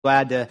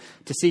Glad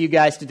to see you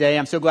guys today.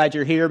 I'm so glad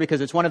you're here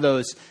because it's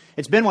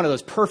been one of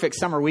those perfect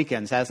summer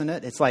weekends, hasn't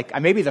it? It's like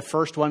maybe the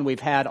first one we've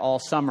had all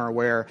summer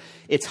where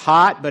it's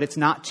hot, but it's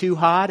not too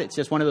hot. It's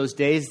just one of those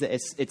days that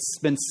it's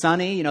been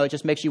sunny. You know, it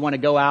just makes you want to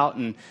go out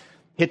and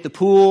hit the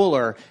pool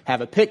or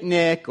have a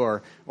picnic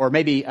or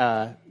maybe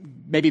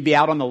be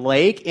out on the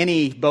lake.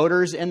 Any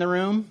boaters in the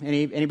room?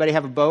 Anybody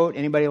have a boat?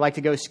 Anybody like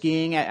to go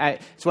skiing?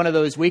 It's one of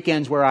those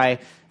weekends where I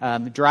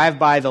drive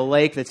by the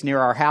lake that's near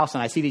our house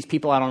and I see these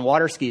people out on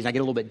water skis and I get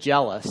a little bit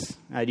jealous.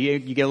 Do you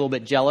get a little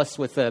bit jealous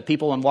with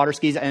people on water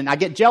skis? And I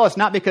get jealous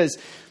not because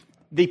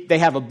they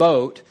have a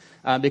boat,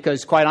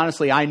 because quite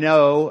honestly, I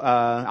know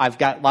I've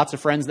got lots of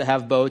friends that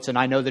have boats, and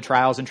I know the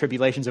trials and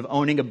tribulations of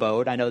owning a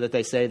boat. I know that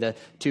they say the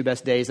two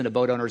best days in a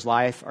boat owner's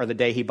life are the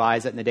day he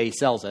buys it and the day he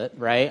sells it,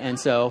 right? And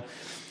so,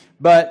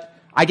 but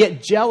I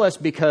get jealous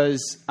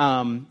because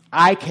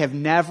I have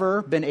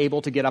never been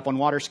able to get up on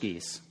water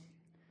skis.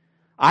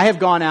 I have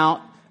gone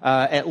out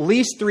at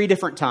least 3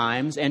 different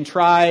times and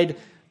tried,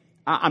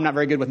 I'm not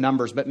very good with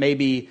numbers, but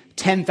maybe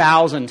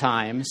 10,000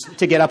 times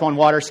to get up on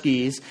water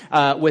skis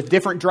with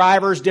different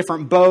drivers,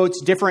 different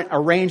boats, different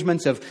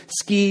arrangements of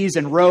skis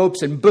and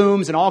ropes and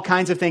booms and all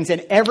kinds of things.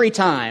 And every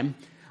time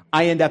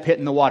I end up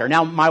hitting the water.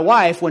 Now, my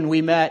wife, when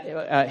we met,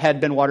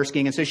 had been water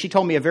skiing. And so she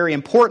told me a very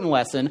important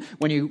lesson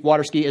when you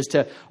water ski is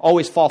to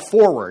always fall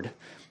forward.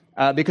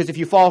 Because if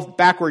you fall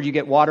backward, you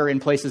get water in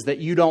places that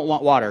you don't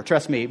want water.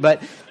 Trust me.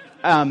 But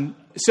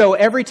so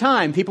every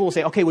time people will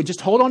say, okay, well,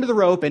 just hold on to the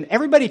rope. And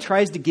everybody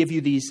tries to give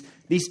you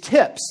these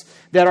tips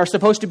that are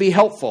supposed to be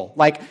helpful.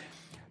 Like,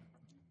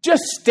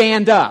 just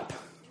stand up.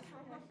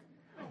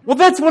 Well,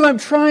 that's what I'm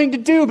trying to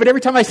do. But every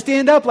time I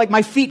stand up, like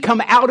my feet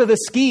come out of the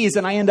skis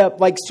and I end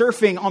up like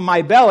surfing on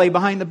my belly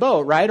behind the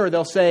boat, right? Or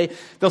they'll say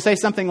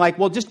something like,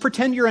 well, just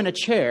pretend you're in a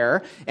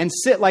chair and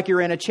sit like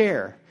you're in a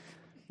chair.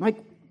 I'm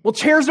like, well,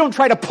 chairs don't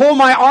try to pull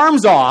my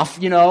arms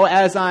off,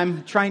 as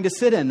I'm trying to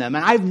sit in them.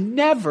 And I've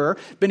never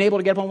been able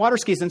to get up on water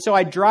skis. And so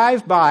I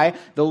drive by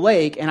the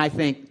lake and I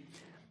think,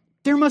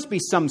 there must be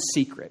some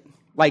secret.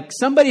 Like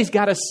somebody's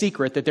got a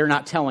secret that they're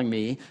not telling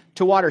me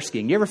to water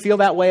skiing. You ever feel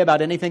that way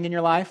about anything in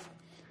your life?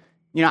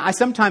 I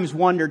sometimes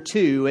wonder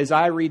too, as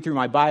I read through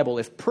my Bible,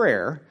 if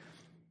prayer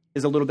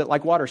is a little bit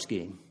like water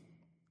skiing.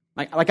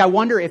 Like I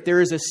wonder if there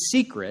is a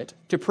secret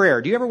to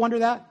prayer. Do you ever wonder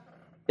that?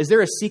 Is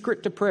there a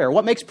secret to prayer?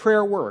 What makes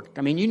prayer work?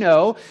 I mean,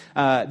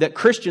 that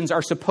Christians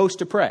are supposed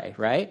to pray,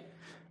 right?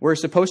 We're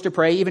supposed to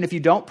pray. Even if you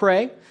don't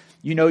pray,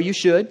 you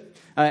should.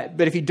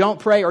 But if you don't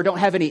pray or don't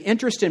have any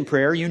interest in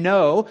prayer, you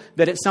know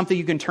that it's something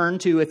you can turn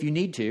to if you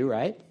need to,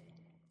 right?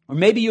 Or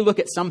maybe you look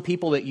at some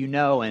people that you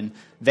know and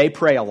they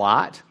pray a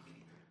lot.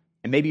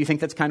 And maybe you think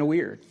that's kind of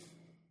weird.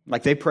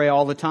 Like they pray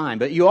all the time.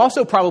 But you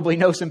also probably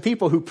know some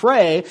people who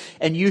pray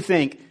and you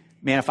think,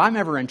 man, if I'm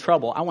ever in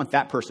trouble, I want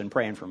that person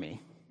praying for me.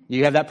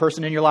 You have that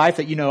person in your life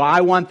that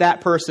I want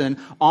that person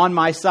on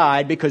my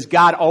side because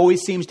God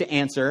always seems to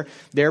answer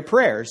their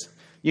prayers.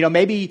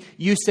 Maybe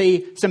you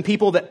see some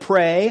people that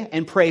pray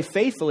and pray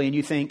faithfully and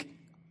you think,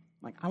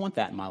 like, I want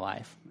that in my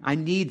life. I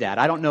need that.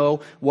 I don't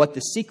know what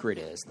the secret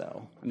is,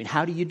 though. I mean,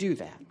 how do you do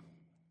that?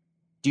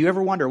 Do you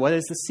ever wonder what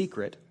is the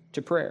secret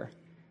to prayer?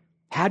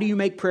 How do you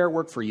make prayer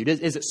work for you?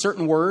 Is it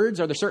certain words?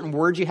 Are there certain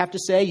words you have to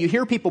say? You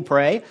hear people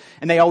pray,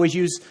 and they always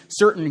use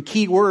certain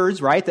key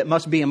words, right, that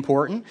must be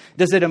important.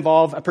 Does it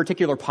involve a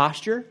particular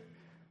posture?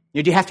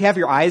 Do you have to have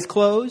your eyes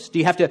closed? Do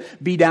you have to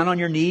be down on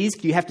your knees?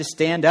 Do you have to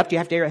stand up? Do you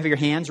have to have your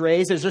hands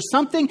raised? Is there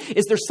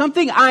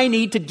something I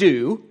need to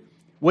do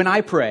when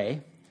I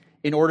pray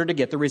in order to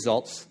get the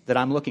results that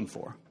I'm looking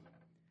for?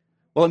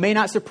 Well, it may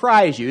not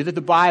surprise you that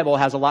the Bible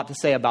has a lot to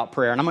say about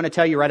prayer. And I'm going to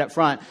tell you right up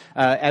front,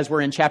 as we're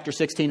in chapter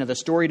 16 of the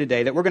story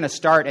today, that we're going to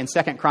start in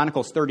 2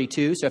 Chronicles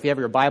 32. So if you have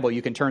your Bible,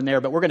 you can turn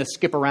there. But we're going to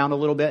skip around a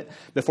little bit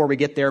before we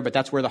get there. But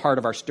that's where the heart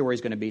of our story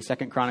is going to be, 2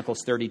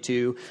 Chronicles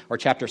 32 or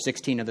chapter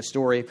 16 of the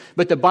story.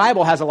 But the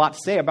Bible has a lot to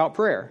say about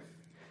prayer.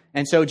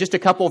 And so just a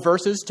couple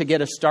verses to get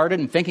us started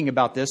in thinking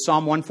about this.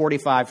 Psalm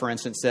 145, for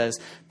instance, says,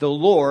 "The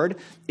Lord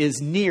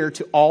is near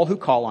to all who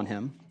call on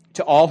him,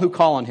 to all who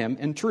call on him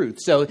in truth."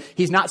 So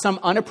he's not some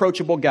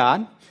unapproachable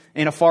God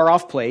in a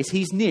far-off place.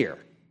 He's near.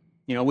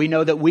 We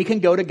know that we can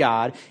go to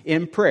God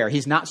in prayer.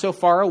 He's not so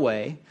far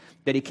away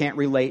that he can't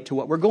relate to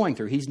what we're going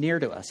through. He's near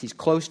to us. He's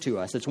close to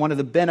us. It's one of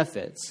the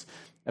benefits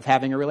of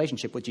having a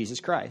relationship with Jesus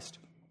Christ.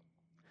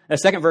 The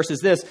second verse is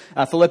this.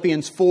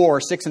 Philippians 4,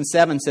 6 and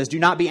 7 says, "Do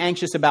not be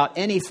anxious about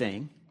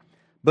anything,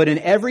 but in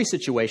every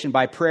situation,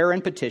 by prayer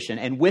and petition,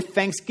 and with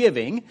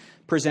thanksgiving,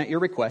 present your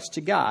requests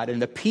to God.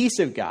 And the peace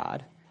of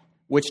God,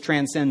 which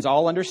transcends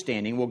all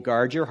understanding, will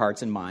guard your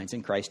hearts and minds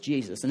in Christ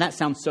Jesus." And that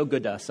sounds so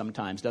good to us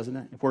sometimes, doesn't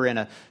it? If we're in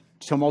a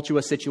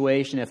tumultuous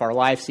situation, if our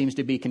life seems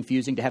to be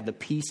confusing, to have the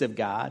peace of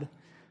God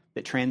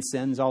that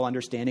transcends all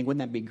understanding,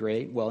 wouldn't that be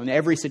great? Well, in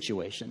every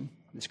situation,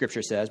 the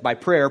Scripture says, by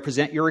prayer,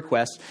 present your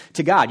requests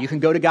to God. You can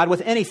go to God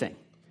with anything.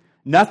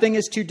 Nothing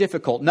is too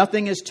difficult.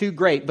 Nothing is too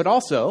great. But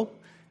also,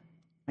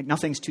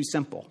 nothing's too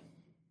simple.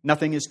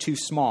 Nothing is too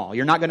small.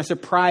 You're not going to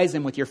surprise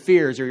him with your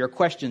fears or your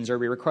questions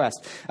or your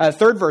requests.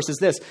 Third verse is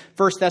this.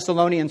 1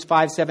 Thessalonians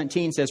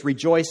 5:17 says,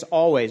 rejoice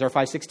always, or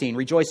 5:16,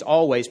 rejoice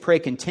always, pray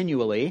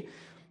continually,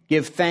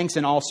 give thanks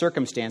in all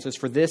circumstances,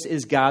 for this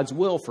is God's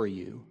will for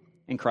you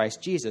in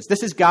Christ Jesus.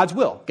 This is God's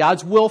will.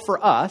 God's will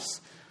for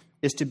us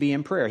is to be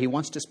in prayer. He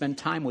wants to spend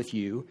time with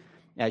you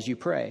as you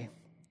pray.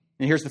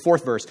 And here's the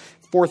fourth verse.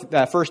 1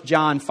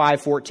 John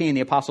 5:14,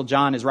 the Apostle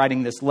John is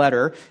writing this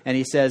letter, and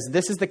he says,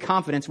 this is the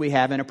confidence we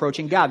have in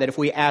approaching God, that if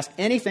we ask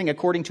anything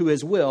according to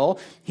his will,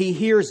 he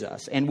hears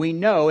us. And we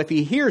know if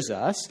he hears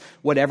us,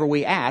 whatever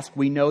we ask,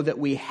 we know that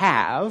we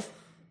have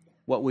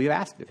what we've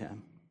asked of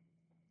him.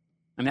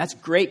 I mean, that's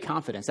great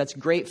confidence. That's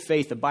great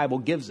faith the Bible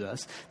gives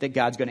us that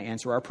God's going to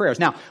answer our prayers.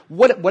 Now,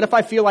 what if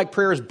I feel like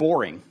prayer is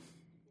boring?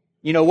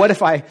 What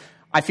if I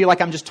feel like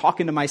I'm just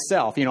talking to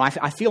myself?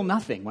 I feel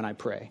nothing when I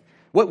pray.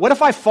 What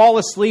if I fall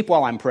asleep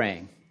while I'm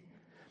praying?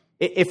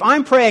 If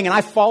I'm praying and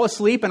I fall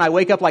asleep and I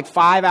wake up like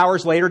 5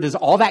 hours later, does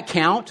all that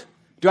count?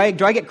 Do I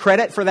get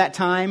credit for that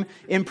time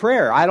in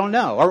prayer? I don't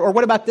know. Or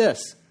what about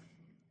this?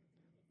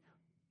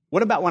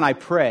 What about when I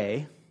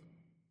pray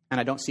and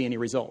I don't see any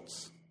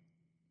results?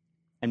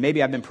 And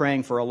maybe I've been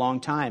praying for a long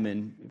time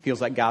and it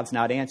feels like God's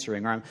not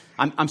answering. Or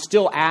I'm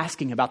still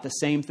asking about the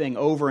same thing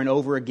over and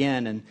over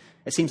again. And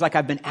it seems like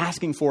I've been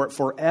asking for it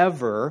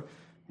forever.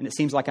 And it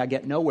seems like I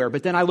get nowhere.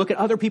 But then I look at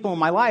other people in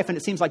my life and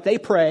it seems like they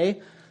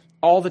pray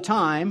all the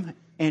time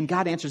and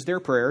God answers their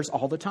prayers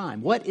all the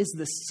time. What is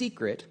the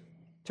secret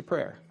to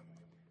prayer?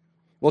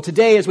 Well,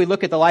 today as we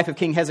look at the life of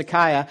King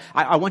Hezekiah,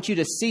 I want you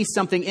to see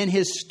something in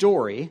his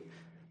story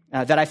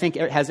that I think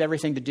has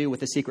everything to do with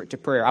the secret to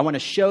prayer. I want to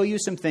show you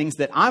some things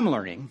that I'm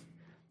learning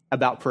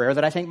about prayer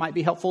that I think might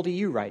be helpful to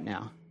you right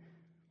now.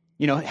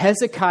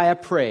 Hezekiah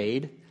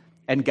prayed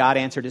and God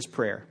answered his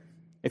prayer.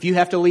 If you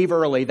have to leave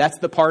early, that's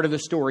the part of the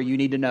story you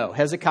need to know.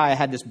 Hezekiah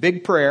had this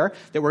big prayer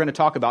that we're going to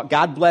talk about.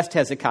 God blessed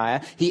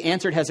Hezekiah. He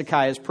answered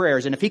Hezekiah's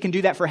prayers. And if he can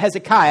do that for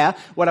Hezekiah,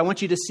 what I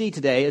want you to see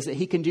today is that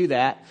he can do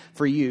that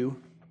for you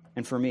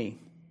and for me.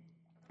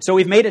 So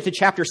we've made it to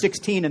chapter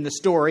 16 in the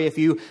story. If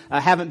you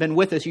haven't been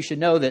with us, you should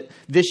know that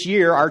this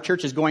year our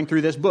church is going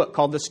through this book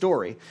called The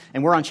Story.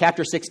 And we're on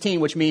chapter 16,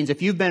 which means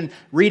if you've been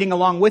reading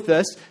along with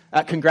us,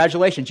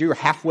 congratulations, you're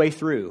halfway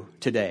through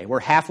today. We're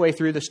halfway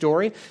through the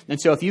story.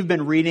 And so if you've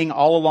been reading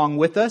all along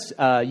with us,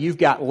 you've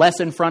got less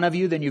in front of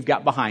you than you've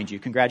got behind you.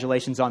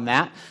 Congratulations on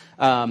that.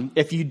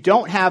 If you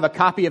don't have a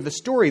copy of the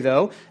story,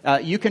 though,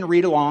 you can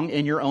read along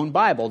in your own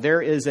Bible.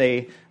 There is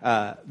a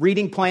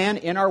reading plan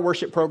in our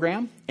worship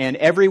program, and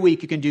every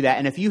week you can do that.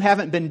 And if you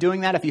haven't been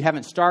doing that, if you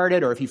haven't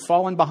started, or if you've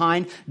fallen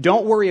behind,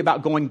 don't worry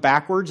about going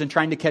backwards and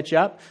trying to catch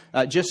up.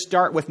 Just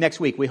start with next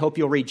week. We hope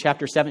you'll read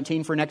chapter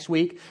 17 for next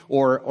week,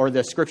 or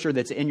the scripture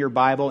that's in your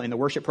Bible in the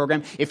worship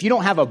program. If you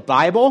don't have a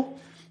Bible,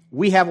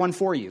 we have one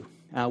for you.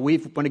 We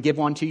want to give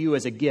one to you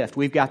as a gift.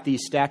 We've got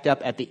these stacked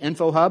up at the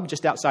info hub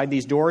just outside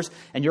these doors,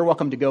 and you're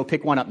welcome to go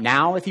pick one up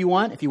now if you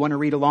want to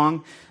read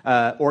along,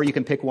 or you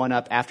can pick one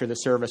up after the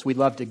service. We'd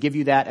love to give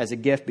you that as a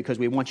gift because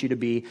we want you to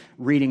be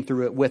reading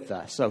through it with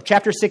us. So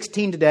chapter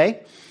 16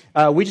 today,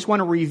 we just want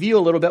to review a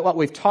little bit what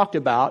we've talked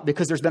about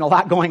because there's been a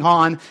lot going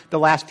on the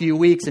last few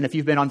weeks, and if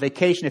you've been on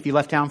vacation, if you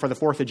left town for the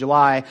 4th of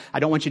July, I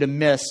don't want you to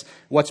miss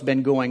what's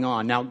been going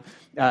on. Now,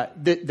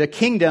 the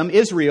kingdom,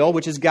 Israel,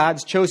 which is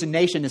God's chosen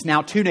nation, is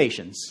now two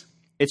nations.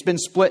 It's been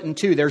split in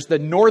two. There's the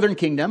northern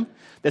kingdom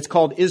that's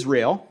called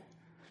Israel,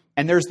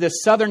 and there's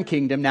this southern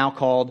kingdom now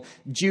called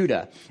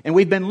Judah. And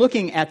we've been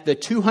looking at the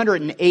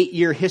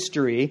 208-year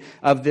history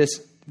of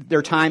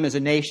their time as a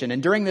nation.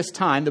 And during this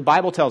time, the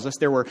Bible tells us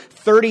there were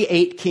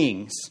 38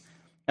 kings.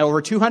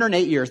 Over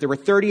 208 years, there were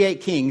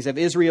 38 kings of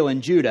Israel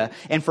and Judah,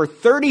 and for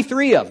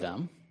 33 of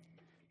them,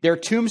 their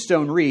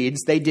tombstone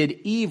reads, they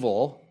did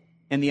evil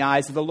in the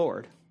eyes of the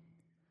Lord.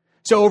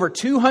 So over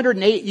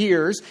 208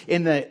 years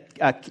in the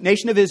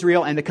nation of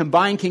Israel and the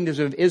combined kingdoms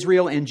of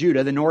Israel and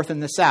Judah, the north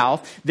and the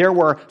south, there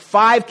were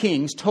 5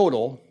 kings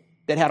total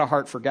that had a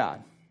heart for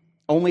God.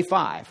 Only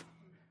 5.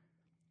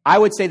 I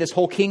would say this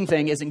whole king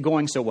thing isn't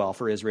going so well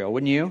for Israel,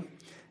 wouldn't you?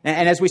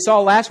 And as we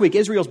saw last week,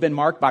 Israel's been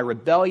marked by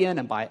rebellion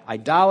and by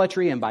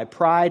idolatry and by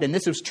pride, and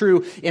this was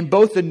true in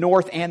both the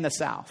north and the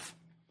south.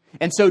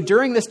 And so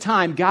during this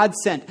time, God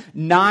sent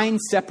 9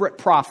 separate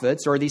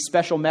prophets, or these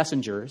special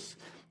messengers,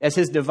 as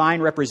his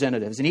divine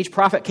representatives. And each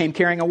prophet came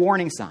carrying a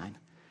warning sign.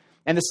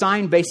 And the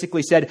sign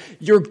basically said,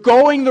 you're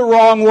going the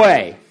wrong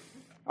way.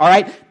 All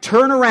right?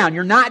 Turn around.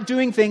 You're not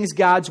doing things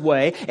God's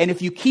way. And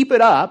if you keep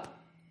it up,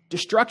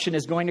 destruction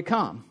is going to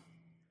come.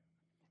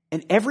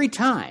 And every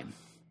time,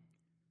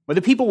 well,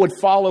 the people would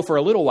follow for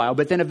a little while,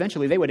 but then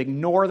eventually they would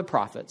ignore the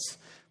prophets.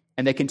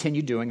 And they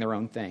continued doing their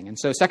own thing. And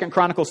so 2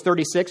 Chronicles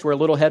 36, we're a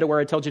little ahead of where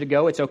I told you to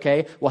go. It's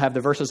okay. We'll have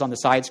the verses on the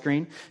side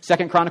screen.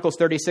 2 Chronicles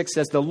 36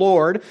 says, the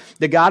Lord,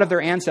 the God of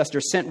their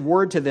ancestors, sent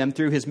word to them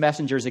through his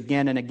messengers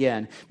again and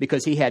again,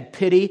 because he had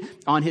pity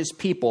on his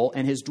people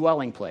and his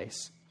dwelling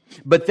place.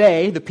 But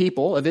they, the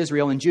people of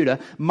Israel and Judah,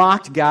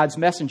 mocked God's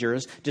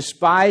messengers,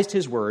 despised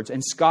his words,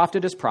 and scoffed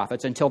at his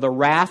prophets until the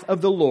wrath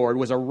of the Lord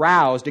was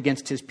aroused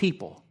against his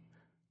people.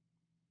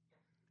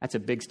 That's a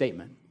big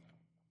statement.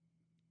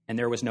 And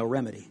there was no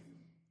remedy.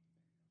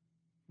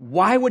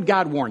 Why would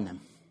God warn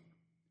them?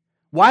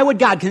 Why would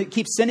God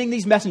keep sending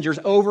these messengers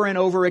over and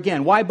over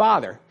again? Why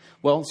bother?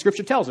 Well,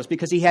 Scripture tells us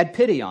because he had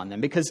pity on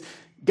them, because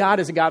God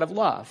is a God of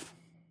love.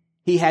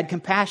 He had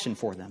compassion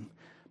for them.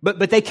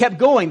 But they kept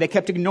going. They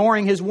kept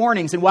ignoring his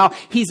warnings. And while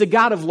he's a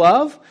God of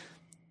love,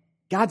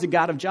 God's a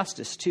God of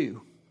justice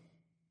too.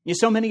 You know,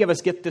 so many of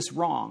us get this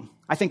wrong.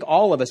 I think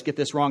all of us get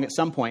this wrong at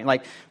some point.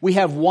 Like, we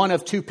have one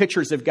of two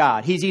pictures of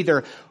God. He's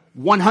either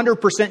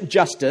 100%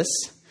 justice,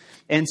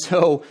 and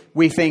so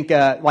we think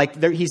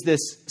he's this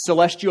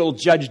celestial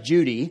Judge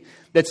Judy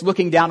that's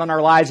looking down on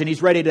our lives and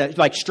he's ready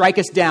to strike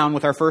us down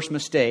with our first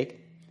mistake.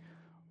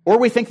 Or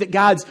we think that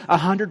God's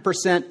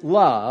 100%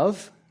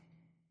 love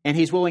and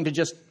he's willing to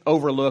just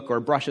overlook or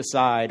brush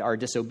aside our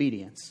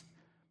disobedience.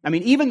 I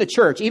mean, even the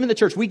church,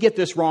 we get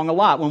this wrong a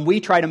lot when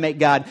we try to make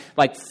God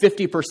like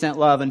 50%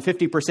 love and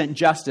 50%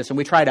 justice, and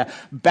we try to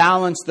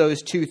balance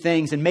those two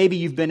things. And maybe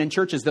you've been in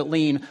churches that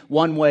lean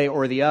one way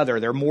or the other.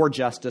 They're more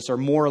justice or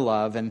more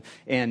love.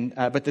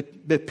 But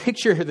the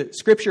picture that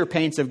Scripture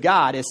paints of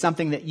God is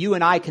something that you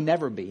and I can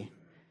never be.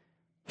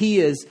 He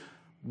is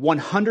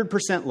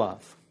 100%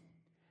 love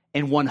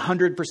and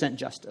 100%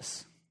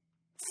 justice.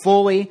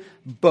 Fully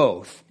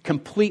both,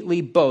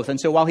 completely both.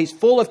 And so while he's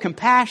full of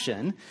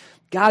compassion,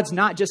 God's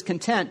not just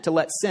content to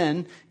let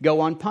sin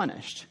go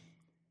unpunished.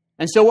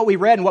 And so what we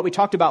read and what we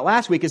talked about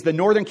last week is the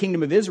northern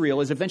kingdom of Israel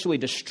is eventually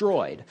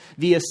destroyed.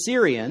 The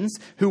Assyrians,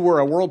 who were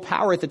a world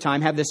power at the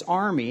time, have this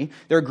army.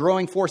 They're a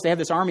growing force. They have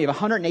this army of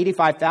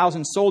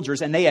 185,000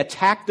 soldiers, and they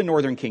attacked the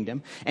northern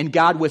kingdom, and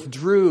God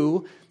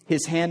withdrew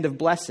his hand of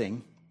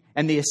blessing.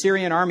 And the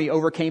Assyrian army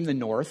overcame the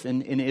north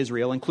in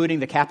Israel,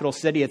 including the capital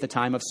city at the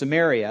time of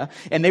Samaria,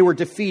 and they were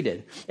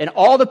defeated. And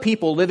all the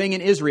people living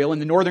in Israel in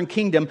the northern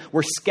kingdom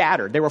were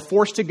scattered. They were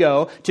forced to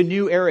go to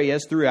new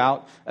areas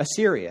throughout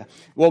Assyria.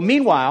 Well,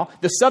 meanwhile,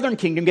 the southern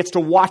kingdom gets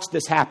to watch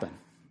this happen.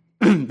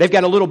 They've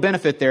got a little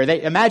benefit there.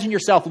 Imagine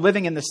yourself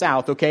living in the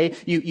south, okay?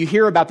 You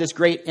hear about this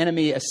great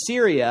enemy,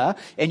 Assyria,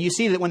 and you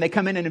see that when they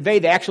come in and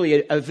invade, they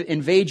actually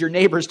invade your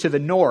neighbors to the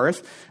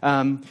north,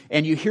 and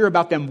you hear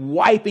about them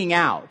wiping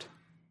out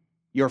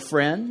your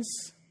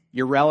friends,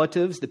 your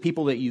relatives, the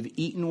people that you've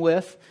eaten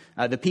with,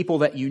 the people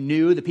that you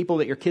knew, the people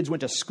that your kids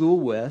went to school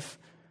with.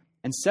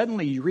 And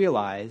suddenly you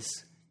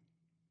realize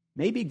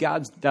maybe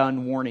God's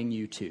done warning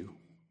you too.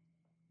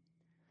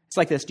 It's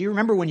like this. Do you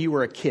remember when you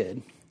were a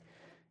kid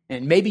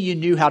and maybe you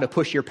knew how to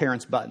push your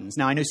parents' buttons?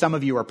 Now, I know some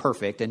of you are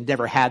perfect and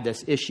never had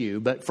this issue,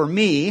 but for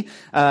me,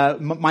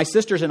 my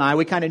sisters and I,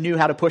 we kind of knew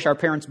how to push our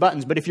parents'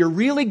 buttons. But if you're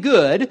really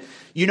good,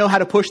 you know how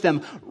to push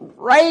them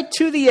right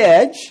to the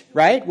edge,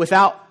 right,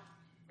 without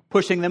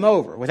pushing them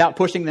over, without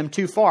pushing them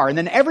too far. And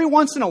then every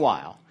once in a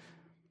while,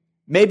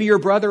 maybe your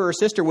brother or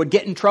sister would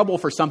get in trouble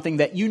for something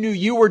that you knew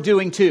you were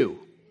doing too,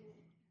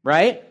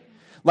 right?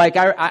 Like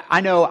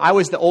I know I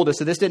was the oldest,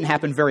 so this didn't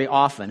happen very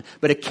often.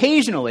 But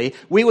occasionally,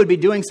 we would be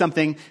doing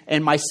something,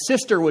 and my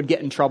sister would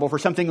get in trouble for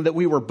something that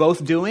we were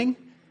both doing.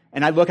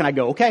 And I'd look and I'd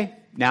go, okay,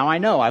 now I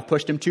know I've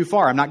pushed him too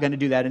far. I'm not going to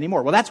do that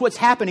anymore. Well, that's what's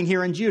happening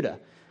here in Judah.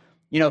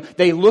 You know,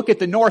 they look at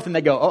the north and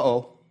they go,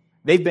 uh-oh.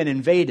 They've been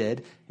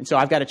invaded, and so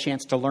I've got a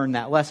chance to learn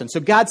that lesson. So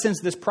God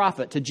sends this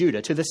prophet to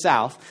Judah, to the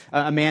south,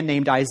 a man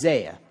named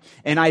Isaiah.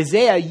 And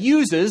Isaiah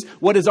uses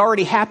what has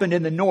already happened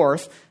in the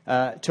north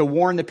to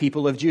warn the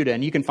people of Judah.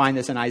 And you can find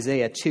this in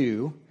Isaiah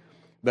 2,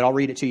 but I'll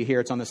read it to you here.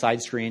 It's on the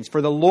side screens. For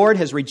the Lord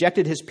has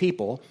rejected his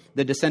people,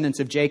 the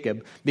descendants of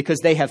Jacob, because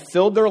they have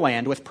filled their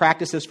land with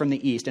practices from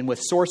the east and with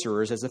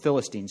sorcerers as the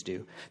Philistines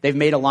do. They've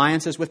made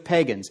alliances with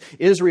pagans.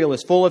 Israel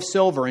is full of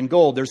silver and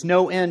gold. There's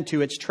no end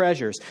to its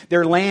treasures.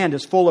 Their land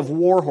is full of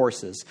war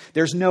horses.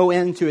 There's no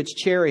end to its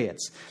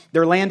chariots.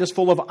 Their land is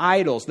full of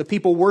idols. The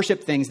people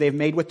worship things they've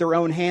made with their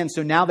own hands,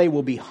 so now they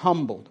will be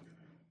humbled,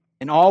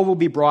 and all will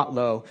be brought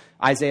low.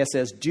 Isaiah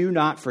says, do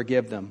not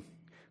forgive them.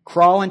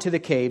 Crawl into the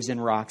caves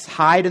and rocks,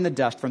 hide in the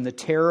dust from the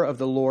terror of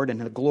the Lord and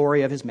the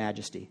glory of his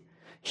majesty.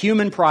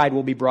 Human pride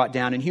will be brought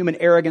down and human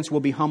arrogance will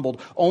be humbled.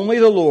 Only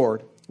the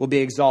Lord will be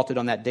exalted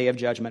on that day of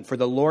judgment, for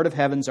the Lord of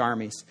heaven's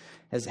armies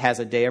has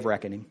a day of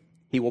reckoning.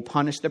 He will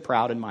punish the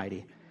proud and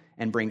mighty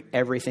and bring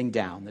everything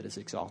down that is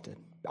exalted.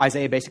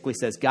 Isaiah basically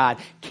says God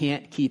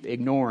can't keep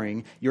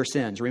ignoring your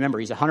sins. Remember,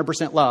 he's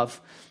 100%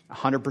 love,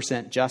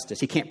 100% justice.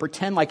 He can't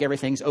pretend like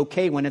everything's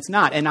okay when it's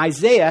not. And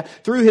Isaiah,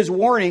 through his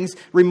warnings,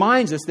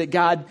 reminds us that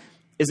God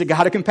is a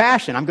God of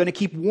compassion. I'm going to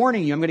keep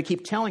warning you. I'm going to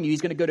keep telling you.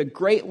 He's going to go to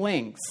great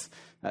lengths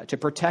to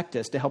protect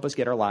us, to help us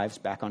get our lives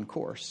back on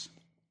course.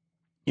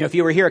 You know, if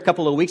you were here a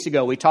couple of weeks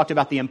ago, we talked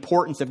about the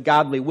importance of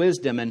godly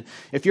wisdom. And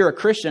if you're a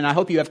Christian, I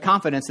hope you have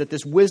confidence that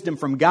this wisdom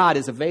from God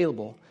is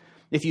available.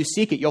 If you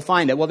seek it, you'll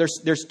find it. Well,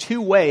 there's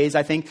two ways,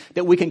 I think,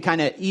 that we can kind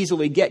of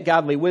easily get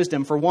godly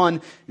wisdom. For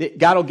one,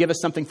 God will give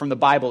us something from the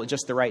Bible at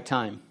just the right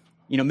time.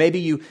 You know, maybe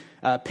you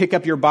pick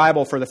up your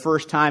Bible for the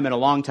first time in a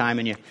long time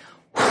and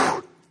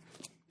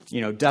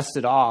you dust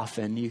it off,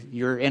 and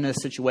you're in a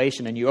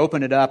situation and you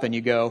open it up and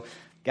you go,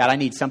 God, I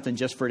need something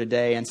just for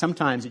today. And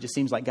sometimes it just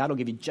seems like God will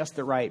give you just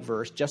the right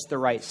verse, just the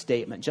right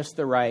statement, just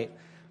the right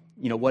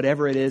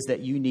whatever it is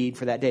that you need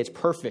for that day. It's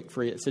perfect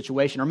for your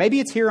situation. Or maybe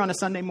it's here on a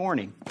Sunday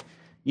morning.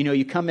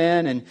 You come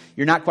in and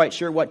you're not quite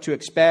sure what to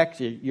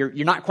expect. You're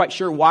not quite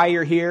sure why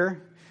you're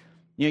here.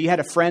 You had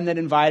a friend that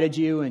invited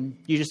you and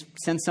you just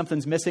sense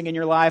something's missing in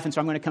your life, and so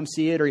I'm going to come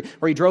see it.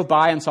 Or you drove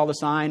by and saw the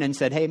sign and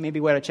said, hey, maybe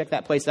we ought to check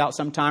that place out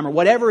sometime, or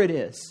whatever it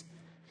is.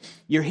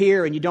 You're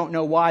here and you don't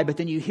know why, but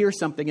then you hear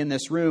something in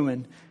this room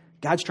and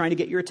God's trying to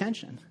get your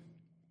attention.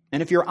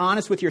 And if you're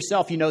honest with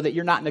yourself, you know that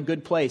you're not in a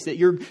good place, that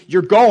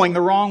you're going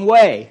the wrong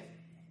way.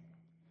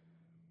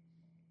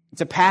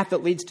 It's a path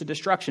that leads to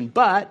destruction.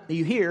 But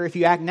you hear, if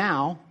you act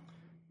now,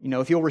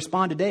 if you'll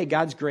respond today,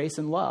 God's grace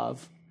and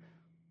love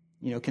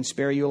can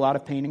spare you a lot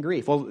of pain and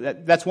grief. Well,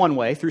 that's one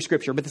way, through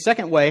Scripture. But the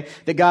second way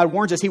that God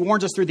warns us, He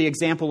warns us through the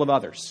example of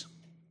others.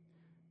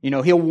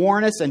 He'll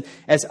warn us, and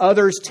as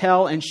others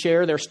tell and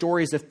share their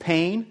stories of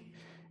pain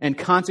and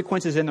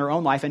consequences in their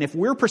own life, and if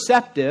we're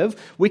perceptive,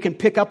 we can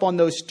pick up on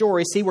those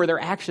stories, see where their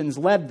actions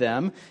led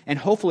them, and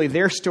hopefully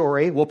their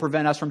story will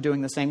prevent us from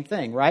doing the same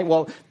thing, right?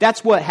 Well,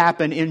 that's what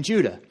happened in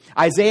Judah.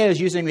 Isaiah is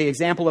using the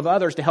example of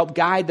others to help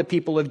guide the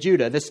people of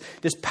Judah. This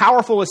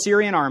powerful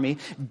Assyrian army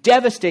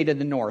devastated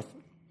the north.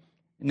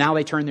 Now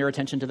they turn their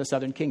attention to the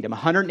southern kingdom.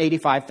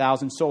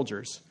 185,000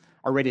 soldiers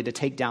are ready to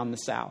take down the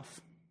south.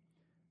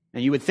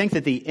 And you would think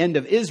that the end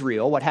of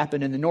Israel, what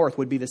happened in the north,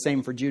 would be the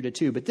same for Judah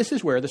too. But this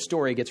is where the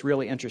story gets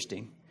really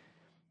interesting.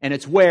 And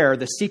it's where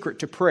the secret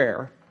to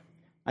prayer,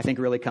 I think,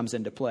 really comes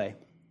into play.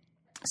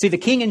 See, the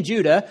king in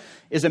Judah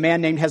is a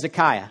man named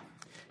Hezekiah.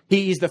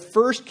 He's the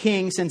first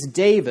king since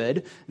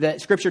David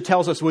that Scripture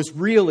tells us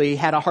really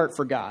had a heart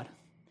for God.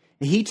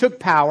 He took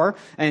power,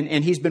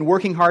 and he's been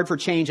working hard for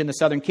change in the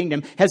southern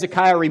kingdom.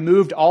 Hezekiah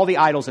removed all the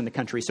idols in the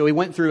country. So he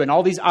went through, and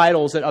all these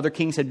idols that other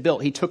kings had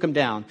built, he took them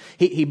down.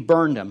 He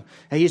burned them.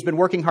 And he's been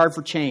working hard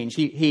for change.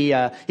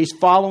 He's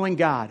following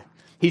God.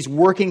 He's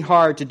working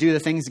hard to do the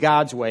things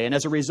God's way. And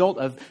as a result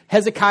of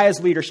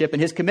Hezekiah's leadership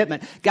and his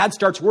commitment, God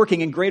starts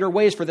working in greater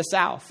ways for the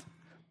south.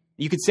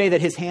 You could say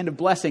that his hand of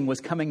blessing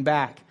was coming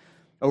back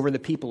over the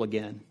people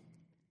again.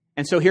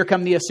 And so here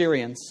come the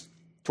Assyrians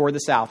toward the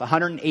south,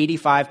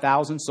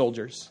 185,000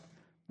 soldiers.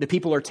 The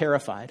people are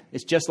terrified.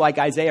 It's just like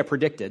Isaiah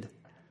predicted,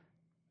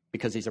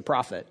 because he's a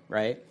prophet,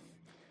 right?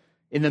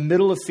 In the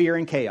middle of fear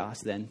and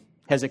chaos, then,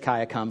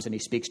 Hezekiah comes and he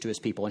speaks to his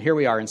people. And here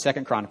we are in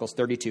 2 Chronicles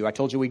 32. I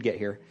told you we'd get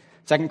here.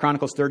 2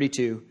 Chronicles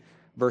 32,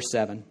 verse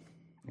 7.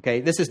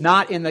 Okay, this is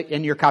not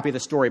in your copy of the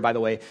story, by the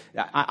way.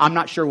 I'm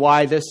not sure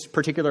why this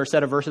particular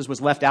set of verses was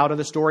left out of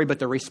the story, but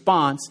the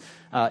response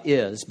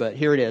is. But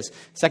here it is,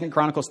 2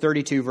 Chronicles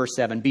 32, verse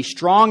 7. Be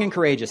strong and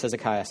courageous,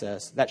 Hezekiah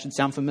says. That should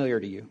sound familiar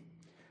to you.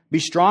 Be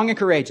strong and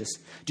courageous.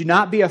 Do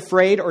not be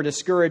afraid or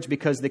discouraged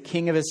because the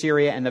king of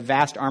Assyria and the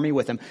vast army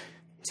with him.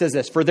 It says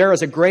this, for there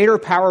is a greater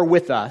power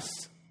with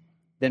us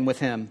than with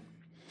him.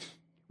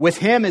 With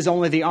him is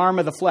only the arm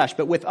of the flesh,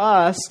 but with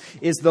us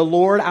is the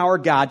Lord our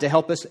God to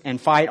help us and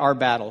fight our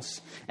battles.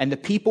 And the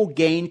people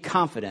gained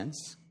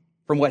confidence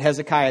from what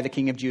Hezekiah, the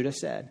king of Judah,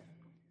 said.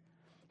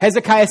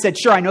 Hezekiah said,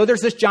 sure, I know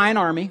there's this giant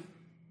army.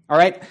 All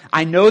right,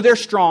 I know they're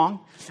strong.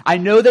 I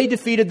know they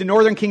defeated the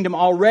northern kingdom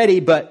already,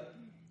 but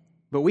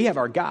we have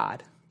our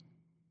God.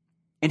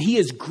 And he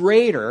is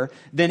greater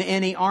than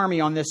any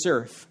army on this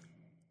earth.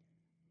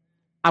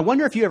 I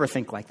wonder if you ever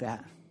think like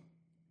that.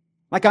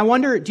 Like, I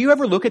wonder, do you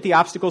ever look at the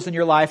obstacles in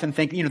your life and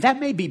think, that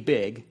may be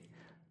big,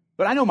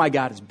 but I know my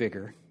God is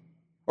bigger?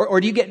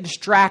 Or do you get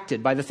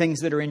distracted by the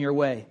things that are in your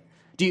way?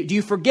 Do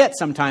you forget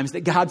sometimes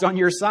that God's on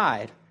your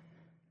side?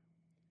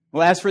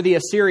 Well, as for the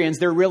Assyrians,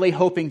 they're really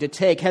hoping to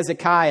take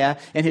Hezekiah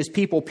and his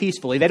people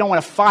peacefully. They don't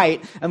want to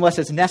fight unless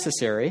it's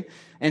necessary.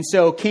 And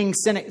so King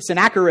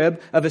Sennacherib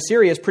of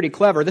Assyria is pretty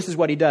clever. This is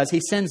what he does. He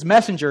sends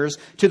messengers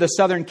to the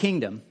southern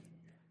kingdom.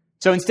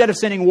 So instead of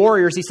sending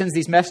warriors, he sends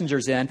these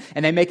messengers in,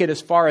 and they make it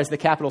as far as the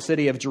capital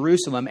city of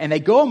Jerusalem. And they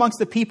go amongst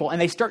the people,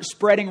 and they start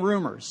spreading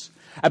rumors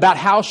about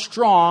how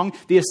strong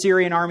the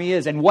Assyrian army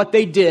is and what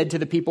they did to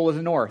the people of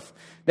the north.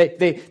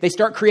 They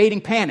start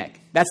creating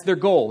panic. That's their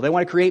goal. They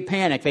want to create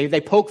panic.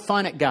 They poke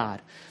fun at God.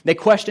 They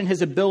question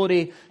his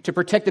ability to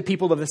protect the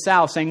people of the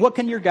south, saying, what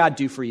can your God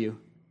do for you?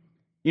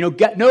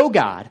 No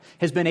God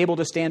has been able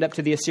to stand up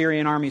to the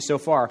Assyrian army so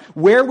far.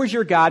 Where was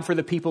your God for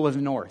the people of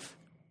the north?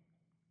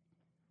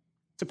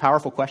 It's a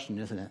powerful question,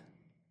 isn't it?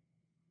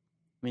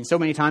 I mean, so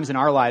many times in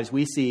our lives,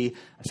 we see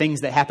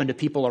things that happen to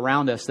people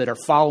around us that are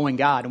following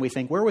God, and we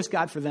think, where was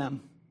God for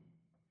them?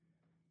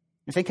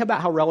 And think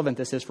about how relevant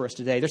this is for us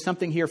today. There's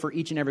something here for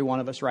each and every one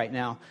of us right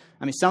now.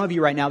 I mean, some of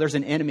you right now, there's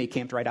an enemy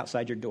camped right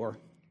outside your door.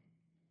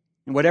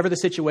 And whatever the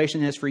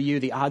situation is for you,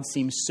 the odds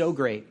seem so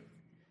great.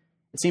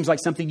 It seems like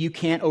something you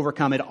can't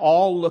overcome. It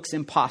all looks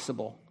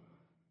impossible.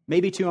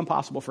 Maybe too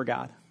impossible for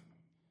God.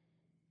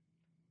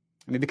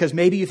 I mean, because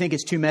maybe you think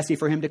it's too messy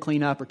for him to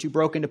clean up or too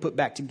broken to put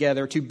back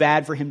together, too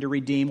bad for him to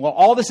redeem. Well,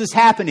 all this is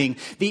happening.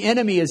 The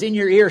enemy is in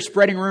your ear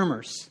spreading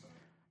rumors,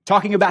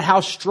 talking about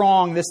how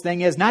strong this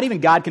thing is. Not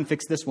even God can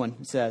fix this one,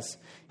 it says.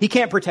 He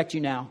can't protect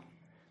you now.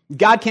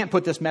 God can't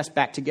put this mess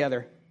back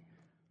together.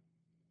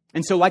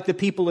 And so like the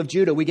people of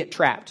Judah, we get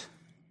trapped.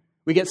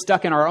 We get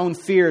stuck in our own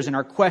fears and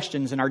our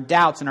questions and our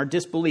doubts and our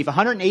disbelief.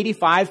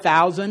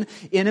 185,000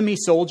 enemy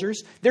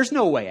soldiers. There's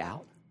no way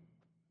out.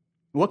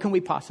 What can we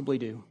possibly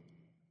do?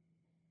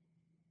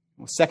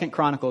 Well, 2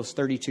 Chronicles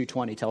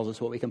 32:20 tells us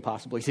what we can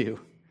possibly do.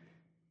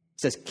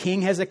 It says,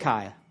 King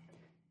Hezekiah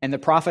and the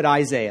prophet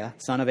Isaiah,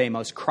 son of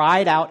Amos,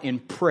 cried out in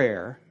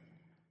prayer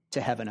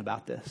to heaven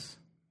about this.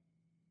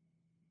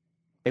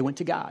 They went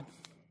to God.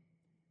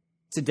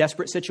 It's a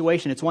desperate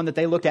situation. It's one that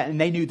they looked at and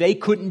they knew they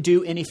couldn't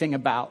do anything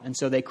about. And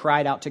so they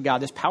cried out to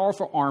God. This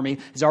powerful army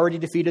has already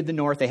defeated the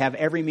north. They have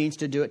every means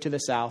to do it to the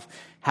south.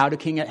 How does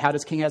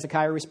King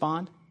Hezekiah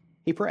respond?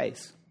 He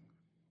prays.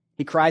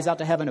 He cries out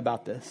to heaven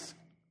about this.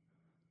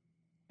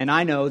 And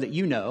I know that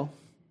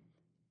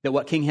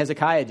what King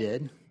Hezekiah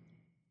did,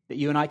 that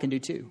you and I can do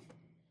too.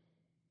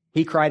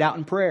 He cried out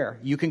in prayer.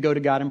 You can go to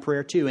God in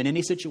prayer too. In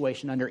any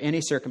situation, under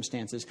any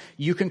circumstances,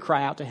 you can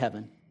cry out to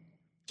heaven,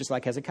 just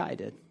like Hezekiah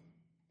did.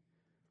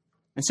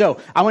 And so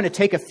I want to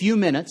take a few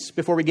minutes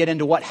before we get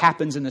into what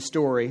happens in the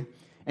story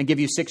and give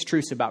you 6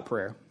 truths about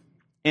prayer.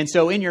 And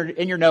so in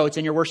your notes,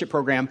 in your worship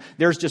program,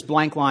 there's just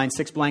blank lines,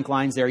 6 blank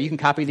lines there. You can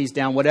copy these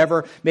down.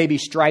 Whatever maybe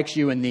strikes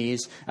you in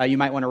these, you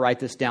might want to write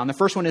this down. The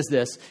first one is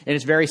this, and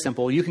it's very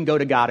simple. You can go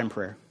to God in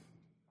prayer.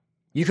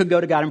 You could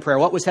go to God in prayer.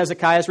 What was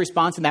Hezekiah's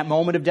response in that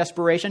moment of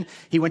desperation?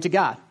 He went to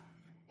God.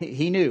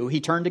 He knew. He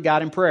turned to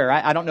God in prayer.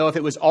 I don't know if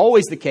it was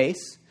always the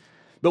case,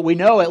 but we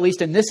know, at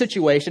least in this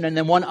situation, and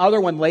then one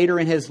other one later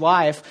in his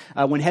life,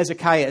 when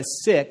Hezekiah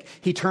is sick,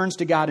 he turns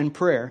to God in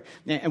prayer.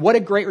 And what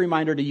a great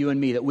reminder to you and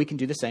me that we can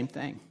do the same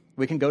thing.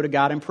 We can go to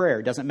God in prayer.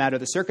 It doesn't matter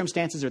the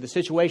circumstances or the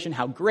situation,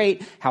 how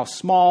great, how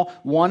small.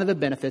 One of the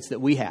benefits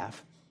that we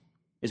have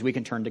is we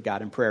can turn to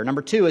God in prayer.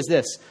 Number 2 is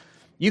this.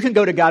 You can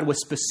go to God with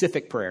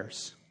specific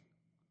prayers.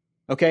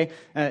 Okay?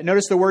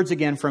 Notice the words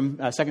again from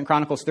 2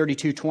 Chronicles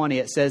 32:20.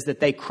 It says that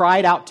they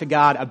cried out to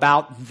God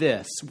about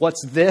this.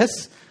 What's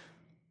this?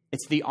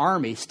 It's the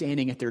army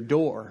standing at their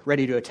door,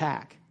 ready to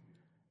attack.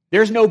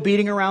 There's no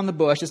beating around the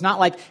bush. It's not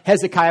like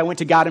Hezekiah went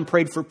to God and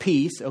prayed for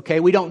peace, okay?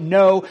 We don't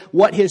know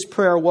what his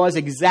prayer was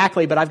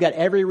exactly, but I've got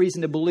every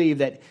reason to believe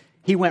that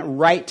he went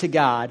right to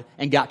God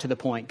and got to the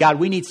point. God,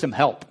 we need some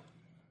help.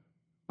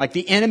 Like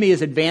the enemy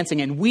is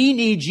advancing, and we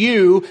need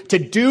you to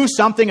do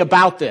something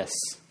about this.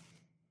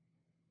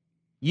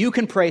 You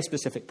can pray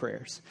specific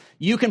prayers.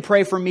 You can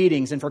pray for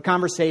meetings and for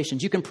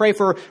conversations. You can pray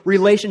for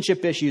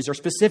relationship issues or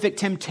specific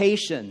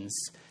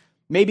temptations.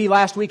 Maybe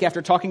last week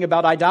after talking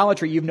about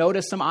idolatry, you've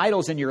noticed some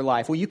idols in your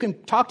life. Well, you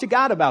can talk to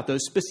God about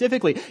those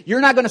specifically.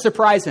 You're not going to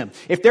surprise him.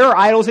 If there are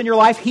idols in your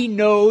life, he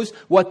knows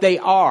what they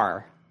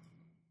are.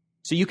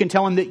 So you can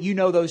tell him that you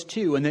know those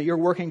too and that you're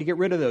working to get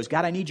rid of those.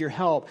 God, I need your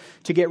help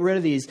to get rid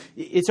of these.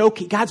 It's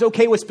okay. God's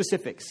okay with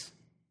specifics.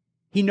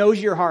 He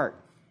knows your heart.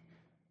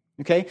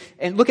 Okay?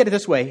 And look at it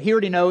this way. He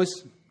already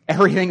knows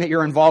everything that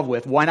you're involved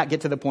with. Why not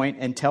get to the point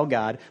and tell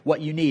God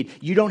what you need?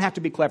 You don't have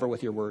to be clever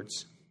with your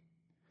words.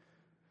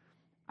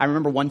 I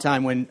remember one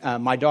time when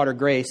my daughter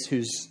Grace,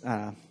 who's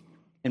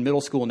in middle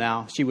school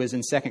now, she was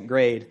in 2nd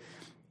grade,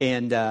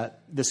 and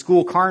the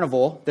school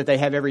carnival that they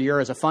have every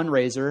year as a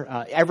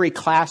fundraiser, every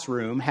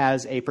classroom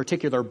has a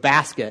particular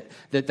basket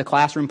that the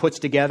classroom puts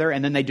together,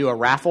 and then they do a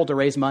raffle to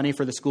raise money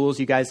for the schools.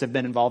 You guys have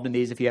been involved in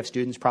these. If you have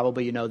students,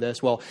 probably you know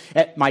this. Well,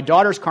 at my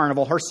daughter's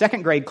carnival, her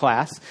 2nd grade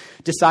class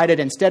decided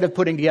instead of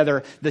putting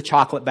together the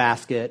chocolate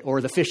basket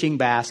or the fishing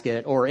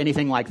basket or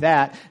anything like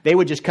that, they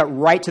would just cut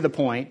right to the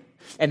point,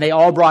 and they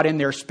all brought in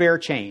their spare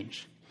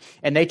change.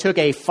 And they took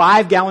a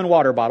 5-gallon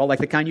water bottle, like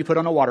the kind you put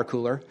on a water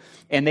cooler,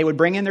 and they would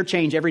bring in their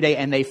change every day,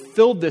 and they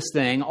filled this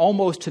thing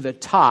almost to the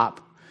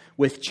top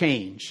with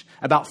change.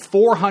 About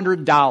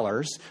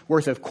 $400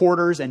 worth of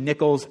quarters and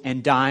nickels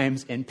and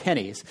dimes and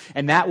pennies.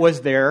 And that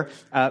was their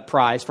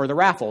prize for the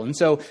raffle. And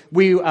so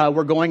we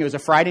were going, it was a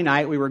Friday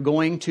night, we were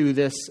going to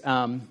this,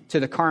 to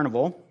the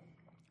carnival.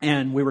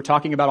 And we were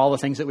talking about all the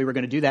things that we were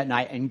going to do that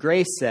night. And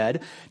Grace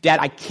said, Dad,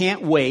 I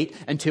can't wait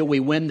until we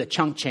win the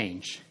chunk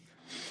change.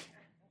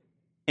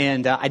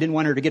 And I didn't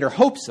want her to get her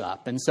hopes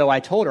up. And so I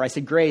told her, I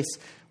said, Grace,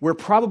 we're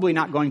probably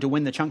not going to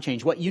win the chunk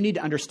change. What you need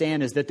to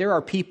understand is that there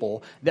are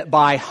people that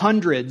buy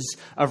hundreds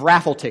of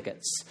raffle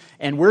tickets.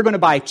 And we're going to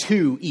buy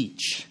 2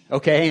 each.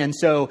 Okay? And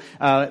so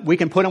we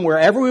can put them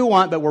wherever we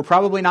want, but we're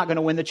probably not going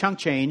to win the chunk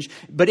change.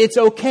 But it's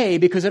okay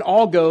because it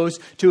all goes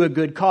to a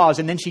good cause.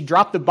 And then she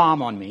dropped the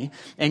bomb on me.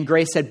 And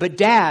Grace said, but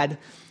Dad,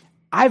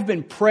 I've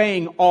been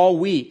praying all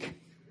week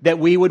that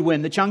we would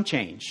win the chunk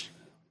change.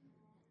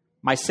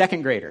 My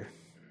 2nd grader.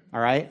 All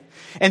right?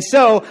 And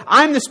so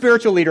I'm the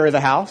spiritual leader of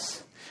the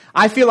house.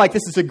 I feel like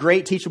this is a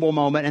great teachable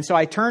moment. And so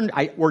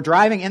we're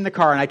driving in the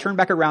car, and I turned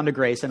back around to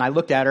Grace, and I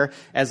looked at her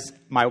as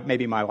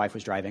maybe my wife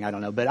was driving, I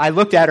don't know. But I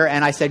looked at her,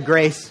 and I said,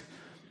 Grace,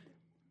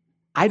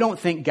 I don't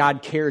think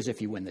God cares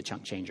if you win the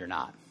chunk change or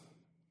not.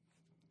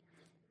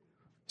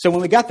 So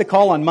when we got the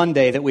call on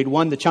Monday that we'd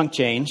won the chunk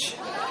change,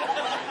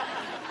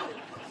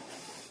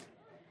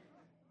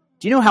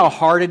 do you know how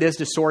hard it is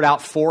to sort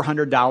out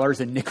 $400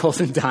 in nickels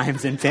and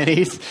dimes and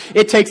pennies?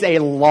 It takes a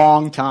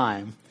long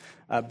time,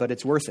 but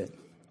it's worth it.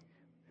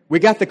 We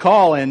got the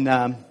call, and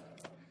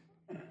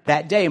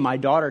that day, my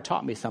daughter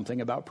taught me something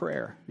about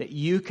prayer, that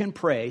you can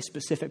pray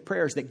specific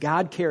prayers, that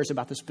God cares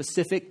about the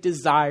specific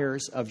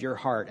desires of your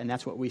heart. And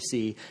that's what we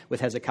see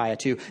with Hezekiah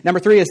too. Number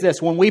 3 is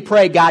this: when we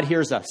pray, God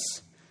hears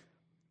us.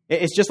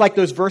 It's just like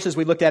those verses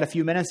we looked at a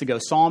few minutes ago.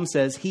 Psalm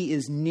says he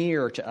is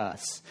near to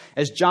us.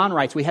 As John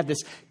writes, we have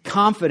this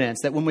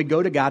confidence that when we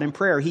go to God in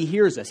prayer, he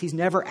hears us. He's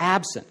never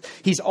absent.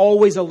 He's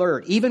always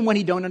alert. Even when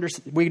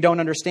we don't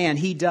understand,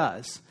 he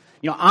does.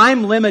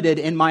 I'm limited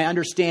in my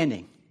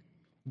understanding.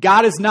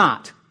 God is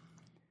not.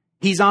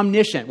 He's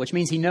omniscient, which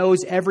means he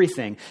knows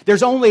everything.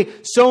 There's only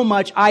so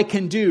much I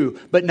can do,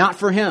 but not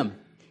for him.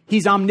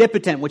 He's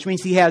omnipotent, which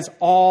means he has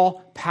all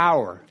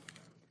power.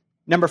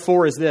 Number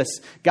 4 is this: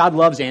 God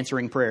loves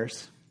answering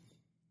prayers.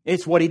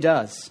 It's what he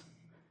does.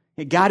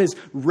 God is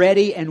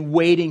ready and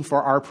waiting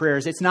for our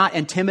prayers. It's not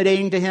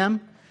intimidating to him.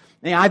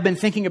 I've been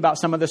thinking about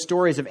some of the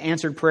stories of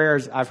answered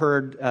prayers I've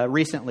heard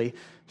recently.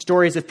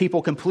 Stories of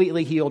people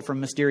completely healed from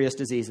mysterious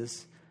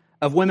diseases.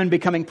 Of women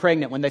becoming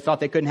pregnant when they thought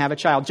they couldn't have a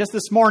child. Just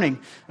this morning,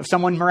 of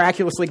someone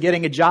miraculously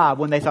getting a job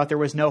when they thought there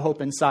was no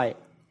hope in sight.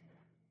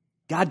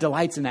 God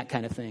delights in that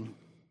kind of thing.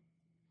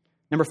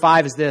 Number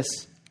 5 is this,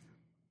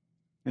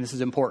 and this is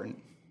important: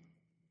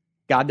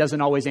 God doesn't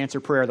always answer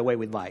prayer the way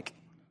we'd like.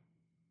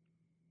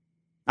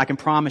 I can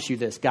promise you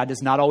this: God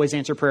does not always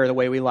answer prayer the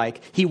way we like.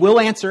 He will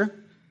answer.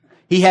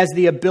 He has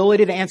the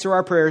ability to answer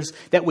our prayers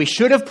that we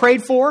should have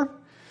prayed for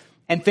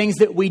and things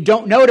that we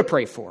don't know to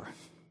pray for.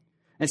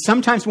 And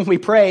sometimes when we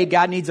pray,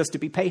 God needs us to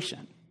be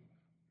patient.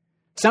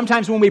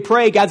 Sometimes when we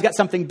pray, God's got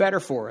something better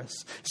for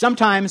us.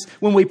 Sometimes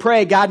when we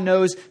pray, God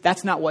knows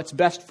that's not what's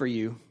best for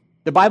you.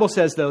 The Bible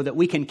says, though, that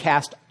we can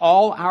cast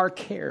all our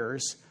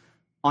cares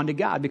onto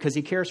God because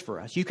he cares for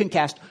us. You can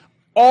cast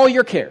all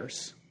your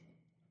cares,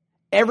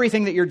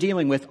 everything that you're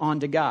dealing with,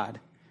 onto God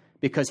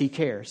because he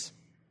cares.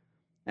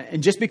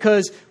 And just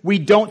because we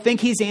don't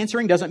think he's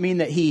answering doesn't mean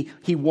that he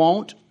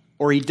won't,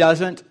 or he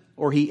doesn't,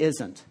 or he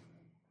isn't.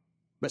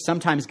 But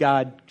sometimes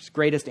God's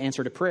greatest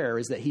answer to prayer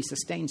is that he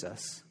sustains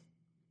us.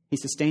 He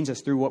sustains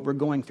us through what we're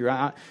going through.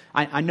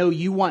 I know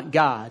you want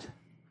God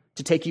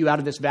to take you out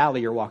of this valley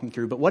you're walking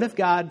through, but what if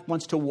God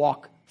wants to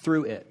walk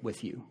through it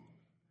with you?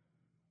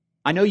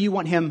 I know you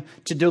want him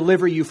to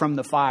deliver you from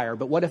the fire,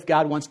 but what if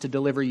God wants to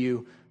deliver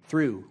you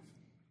through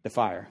the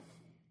fire?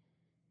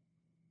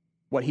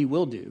 What he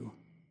will do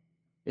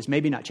is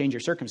maybe not change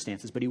your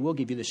circumstances, but he will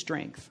give you the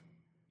strength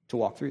to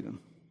walk through them.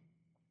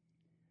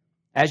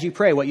 As you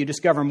pray, what you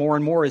discover more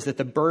and more is that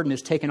the burden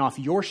is taken off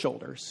your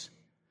shoulders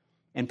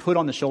and put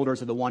on the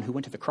shoulders of the one who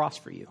went to the cross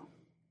for you.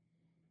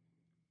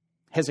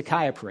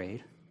 Hezekiah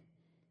prayed.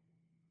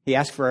 He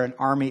asked for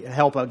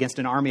help against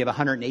an army of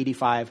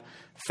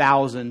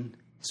 185,000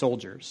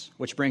 soldiers,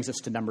 which brings us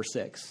to number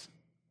 6.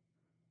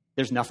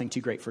 There's nothing too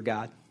great for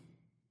God.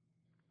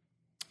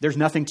 There's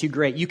nothing too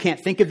great. You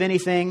can't think of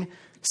anything,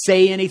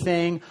 say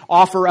anything,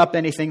 offer up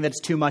anything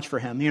that's too much for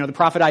him. The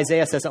prophet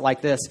Isaiah says it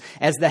like this: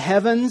 as the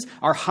heavens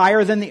are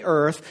higher than the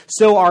earth,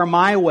 so are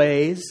my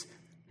ways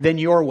than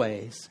your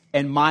ways,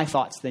 and my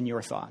thoughts than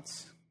your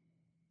thoughts.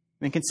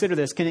 I mean, consider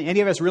this. Can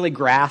any of us really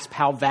grasp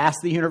how vast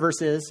the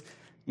universe is?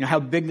 How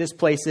big this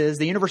place is?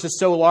 The universe is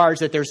so large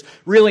that there's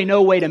really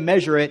no way to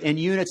measure it in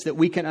units that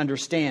we can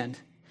understand.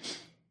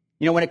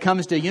 When it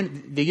comes to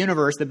the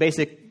universe, the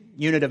basic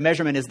unit of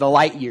measurement is the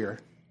light year.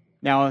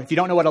 Now, if you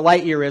don't know what a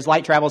light year is,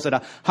 light travels at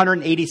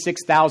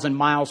 186,000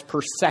 miles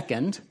per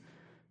second,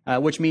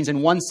 which means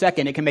in 1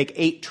 second it can make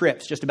 8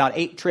 trips, just about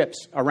 8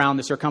 trips around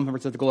the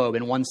circumference of the globe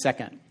in 1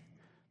 second.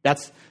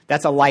 That's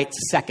a light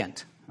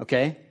second,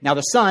 okay? Now,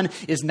 the sun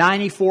is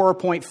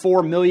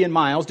 94.4 million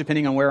miles,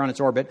 depending on where on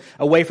its orbit,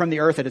 away from the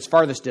Earth at its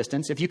farthest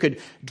distance. If you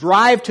could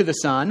drive to the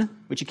sun,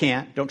 which you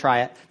can't, don't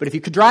try it, but if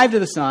you could drive to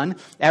the sun,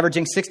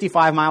 averaging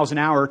 65 miles an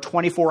hour,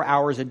 24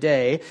 hours a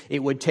day,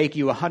 it would take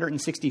you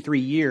 163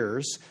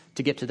 years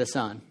to get to the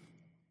sun.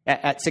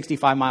 At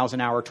 65 miles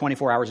an hour,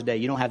 24 hours a day,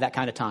 you don't have that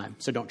kind of time,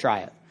 so don't try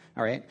it,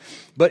 all right?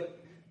 But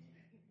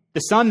the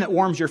sun that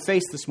warms your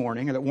face this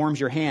morning, or that warms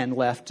your hand,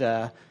 left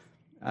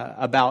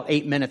about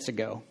 8 minutes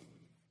ago.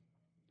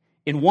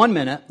 In 1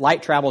 minute,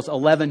 light travels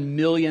 11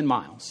 million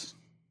miles.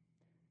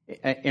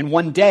 In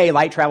 1 day,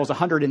 light travels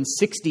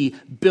 160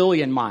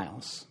 billion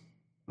miles.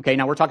 Okay,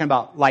 now we're talking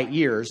about light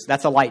years.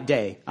 That's a light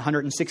day,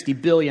 160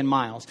 billion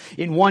miles.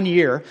 In 1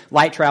 year,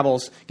 light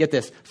travels, get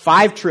this,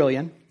 5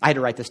 trillion, I had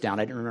to write this down,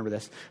 I didn't remember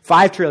this,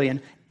 5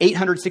 trillion,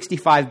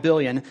 865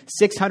 billion,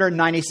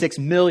 696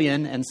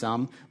 million and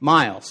some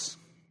miles.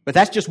 But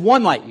that's just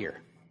 1 light year.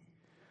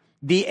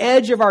 The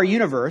edge of our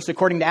universe,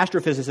 according to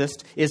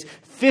astrophysicists, is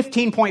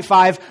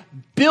 15.5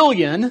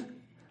 billion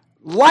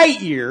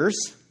light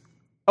years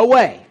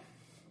away.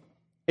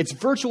 It's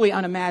virtually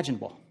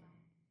unimaginable.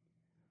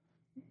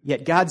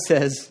 Yet God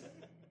says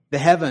the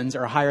heavens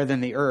are higher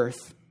than the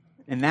earth.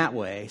 In that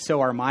way,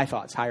 so are my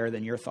thoughts higher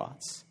than your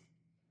thoughts.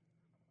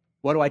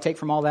 What do I take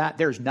from all that?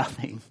 There's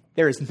nothing.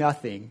 There is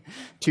nothing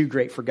too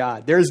great for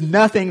God. There is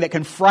nothing that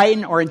can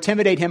frighten or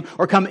intimidate him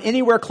or come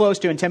anywhere close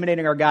to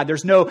intimidating our God.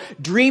 There's no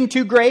dream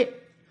too great.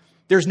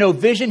 There's no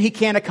vision he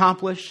can't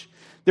accomplish.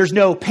 There's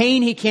no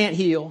pain he can't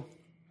heal.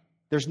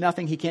 There's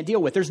nothing he can't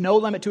deal with. There's no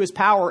limit to his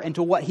power and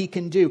to what he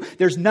can do.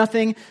 There's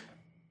nothing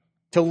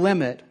to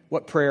limit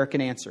what prayer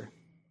can answer.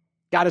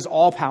 God is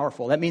all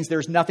powerful. That means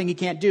there's nothing he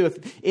can't do.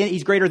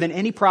 He's greater than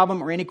any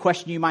problem or any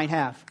question you might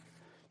have.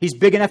 He's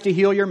big enough to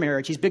heal your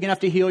marriage. He's big enough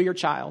to heal your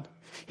child.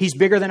 He's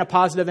bigger than a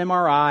positive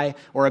MRI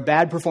or a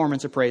bad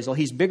performance appraisal.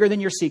 He's bigger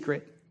than your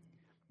secret,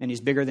 and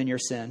he's bigger than your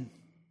sin.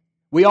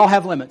 We all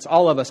have limits,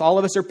 all of us. All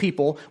of us are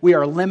people. We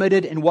are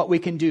limited in what we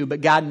can do, but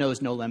God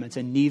knows no limits,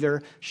 and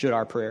neither should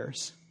our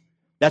prayers.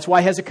 That's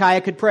why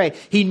Hezekiah could pray.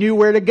 He knew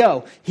where to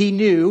go. He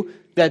knew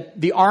that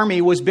the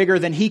army was bigger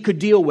than he could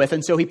deal with,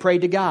 and so he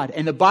prayed to God.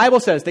 And the Bible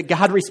says that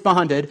God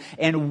responded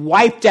and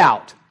wiped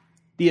out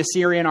the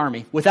Assyrian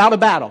army without a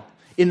battle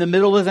in the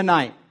middle of the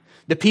night.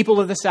 The people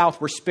of the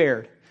south were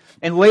spared.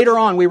 And later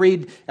on, we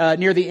read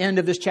near the end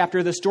of this chapter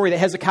of the story that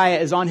Hezekiah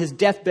is on his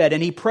deathbed,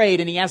 and he prayed,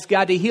 and he asked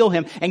God to heal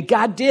him, and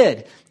God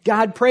did.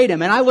 God prayed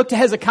him. And I look to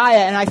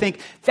Hezekiah, and I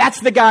think, that's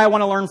the guy I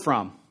want to learn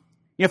from.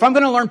 You know, if I'm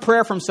going to learn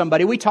prayer from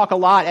somebody, we talk a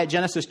lot at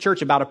Genesis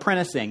Church about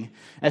apprenticing,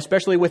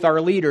 especially with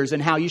our leaders,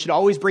 and how you should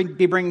always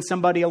be bringing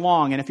somebody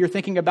along. And if you're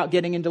thinking about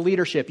getting into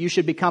leadership, you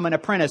should become an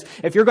apprentice.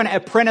 If you're going to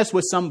apprentice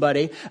with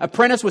somebody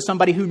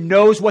who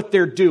knows what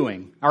they're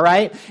doing, all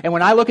right? And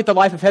when I look at the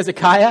life of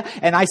Hezekiah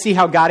and I see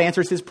how God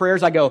answers his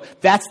prayers, I go,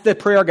 that's the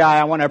prayer guy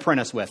I want to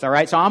apprentice with, all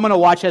right? So I'm going to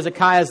watch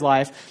Hezekiah's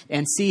life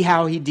and see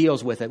how he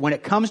deals with it. When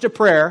it comes to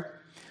prayer,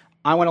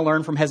 I want to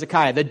learn from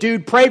Hezekiah. The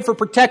dude prayed for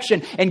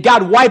protection and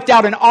God wiped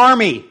out an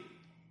army.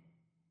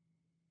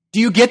 Do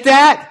you get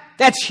that?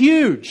 That's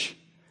huge.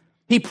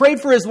 He prayed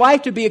for his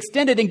life to be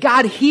extended and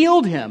God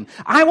healed him.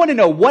 I want to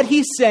know what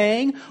he's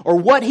saying or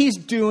what he's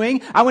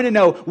doing. I want to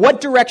know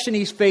what direction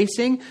he's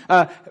facing.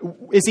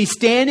 Is he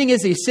standing?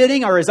 Is he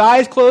sitting? Are his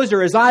eyes closed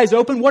or his eyes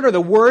open? What are the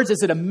words?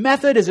 Is it a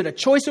method? Is it a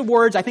choice of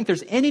words? I think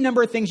there's any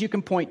number of things you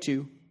can point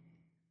to.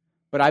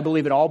 But I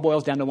believe it all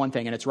boils down to one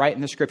thing, and it's right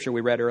in the scripture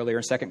we read earlier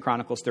in 2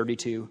 Chronicles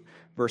 32,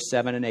 verse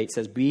 7 and 8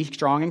 says, "Be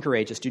strong and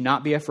courageous. Do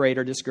not be afraid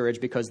or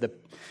discouraged because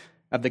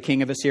of the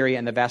king of Assyria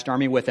and the vast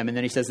army with him." And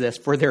then he says this,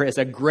 "For there is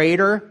a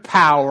greater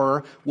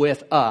power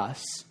with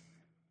us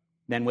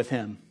than with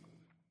him."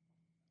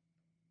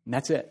 And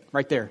that's it,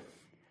 right there.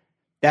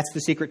 That's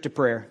the secret to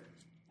prayer.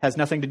 Has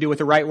nothing to do with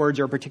the right words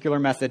or a particular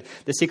method.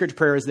 The secret to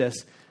prayer is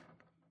this.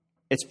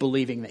 It's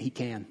believing that he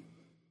can.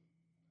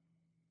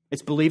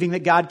 It's believing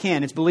that God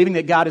can. It's believing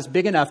that God is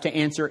big enough to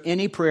answer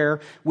any prayer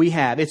we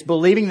have. It's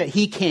believing that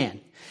he can.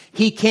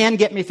 He can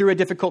get me through a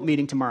difficult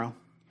meeting tomorrow.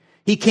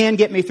 He can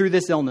get me through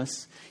this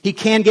illness. He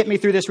can get me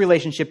through this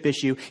relationship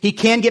issue. He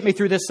can get me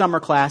through this summer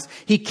class.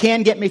 He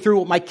can get me through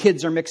what my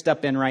kids are mixed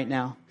up in right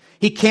now.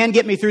 He can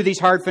get me through these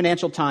hard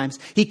financial times.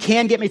 He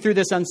can get me through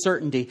this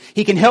uncertainty.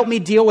 He can help me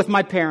deal with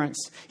my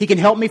parents. He can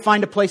help me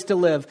find a place to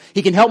live.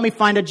 He can help me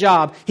find a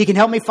job. He can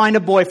help me find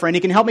a boyfriend. He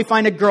can help me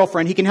find a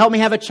girlfriend. He can help me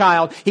have a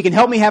child. He can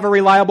help me have a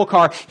reliable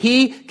car.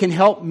 He can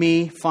help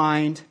me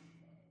find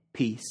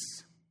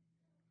peace.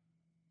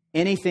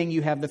 Anything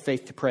you have the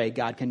faith to pray,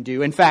 God can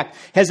do. In fact,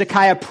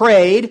 Hezekiah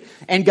prayed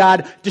and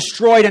God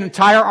destroyed an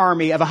entire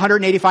army of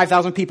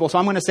 185,000 people. So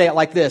I'm going to say it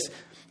like this.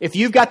 If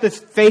you've got the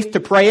faith to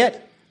pray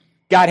it,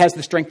 God has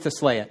the strength to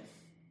slay it.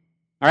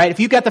 All right? If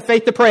you've got the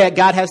faith to pray it,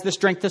 God has the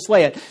strength to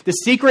slay it. The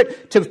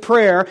secret to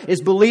prayer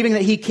is believing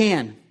that he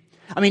can.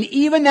 I mean,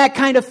 even that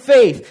kind of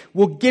faith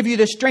will give you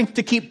the strength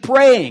to keep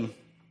praying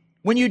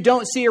when you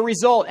don't see a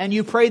result and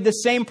you prayed the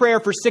same prayer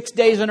for 6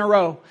 days in a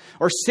row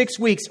or 6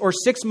 weeks or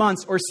 6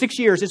 months or 6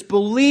 years. It's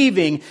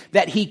believing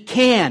that he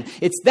can.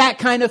 It's that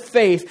kind of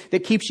faith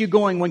that keeps you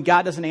going when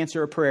God doesn't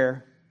answer a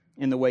prayer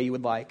in the way you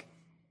would like.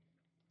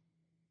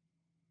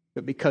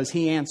 But because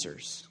he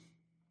answers.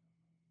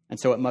 And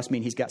so it must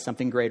mean he's got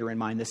something greater in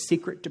mind. The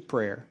secret to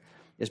prayer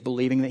is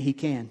believing that he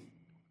can. Do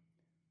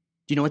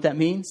you know what that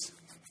means?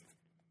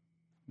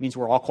 It means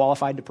we're all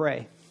qualified to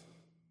pray.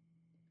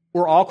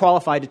 We're all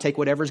qualified to take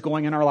whatever's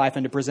going in our life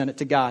and to present it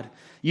to God.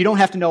 You don't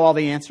have to know all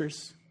the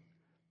answers.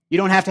 You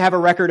don't have to have a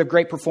record of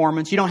great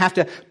performance. You don't have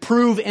to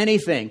prove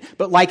anything.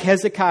 But like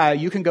Hezekiah,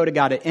 you can go to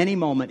God at any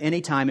moment, any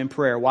time in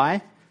prayer.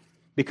 Why?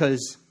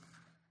 Because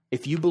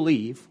if you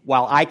believe,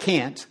 while I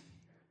can't,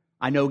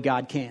 I know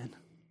God can.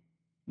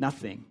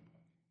 Nothing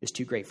is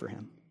too great for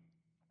him.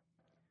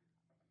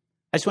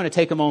 I just want to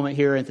take a moment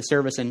here at the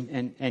service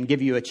and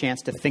give you a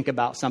chance to think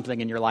about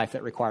something in your life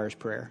that requires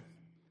prayer.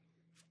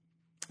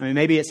 I mean,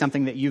 maybe it's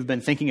something that you've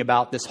been thinking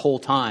about this whole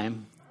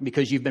time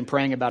because you've been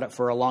praying about it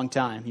for a long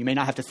time. You may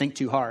not have to think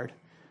too hard.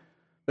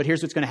 But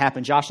here's what's going to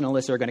happen. Josh and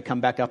Alyssa are going to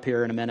come back up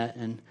here in a minute.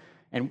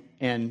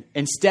 And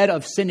instead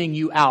of sending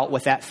you out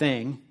with that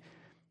thing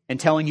and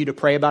telling you to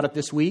pray about it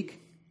this week,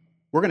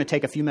 we're going to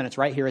take a few minutes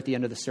right here at the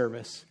end of the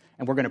service.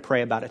 And we're going to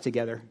pray about it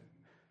together.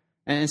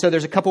 And so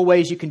there's a couple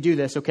ways you can do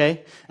this,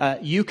 okay?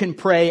 You can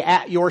pray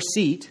at your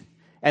seat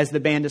as the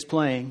band is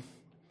playing.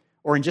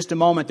 Or in just a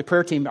moment,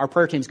 our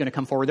prayer team is going to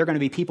come forward. There are going to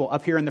be people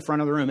up here in the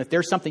front of the room. If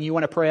there's something you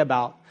want to pray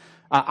about,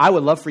 I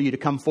would love for you to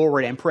come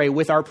forward and pray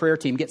with our prayer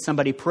team. Get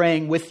somebody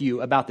praying with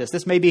you about this.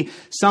 This may be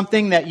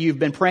something that you've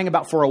been praying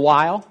about for a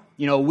while,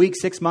 a week,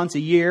 6 months, a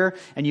year,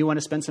 and you want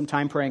to spend some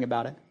time praying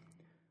about it.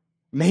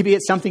 Maybe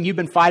it's something you've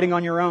been fighting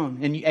on your own,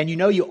 and you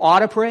know you ought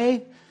to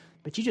pray,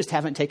 but you just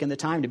haven't taken the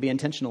time to be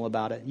intentional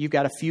about it. You've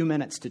got a few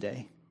minutes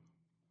today.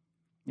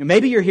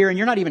 Maybe you're here and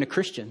you're not even a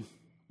Christian.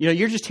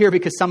 You're just here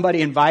because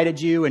somebody invited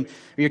you and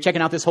or you're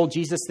checking out this whole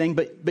Jesus thing,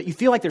 but you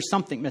feel like there's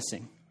something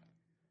missing.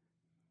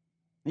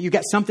 You've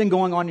got something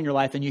going on in your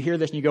life and you hear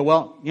this and you go,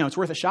 well, it's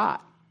worth a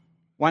shot.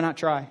 Why not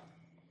try?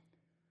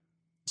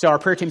 So our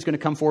prayer team's going to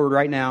come forward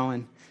right now,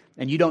 and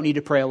you don't need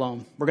to pray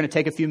alone. We're going to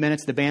take a few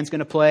minutes. The band's going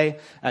to play.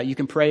 You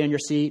can pray in your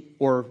seat,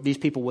 or these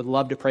people would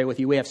love to pray with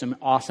you. We have some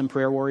awesome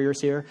prayer warriors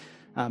here.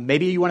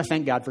 Maybe you want to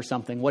thank God for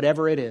something,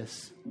 whatever it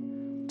is.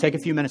 Take a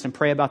few minutes and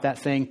pray about that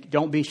thing.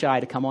 Don't be shy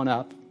to come on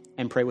up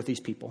and pray with these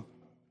people.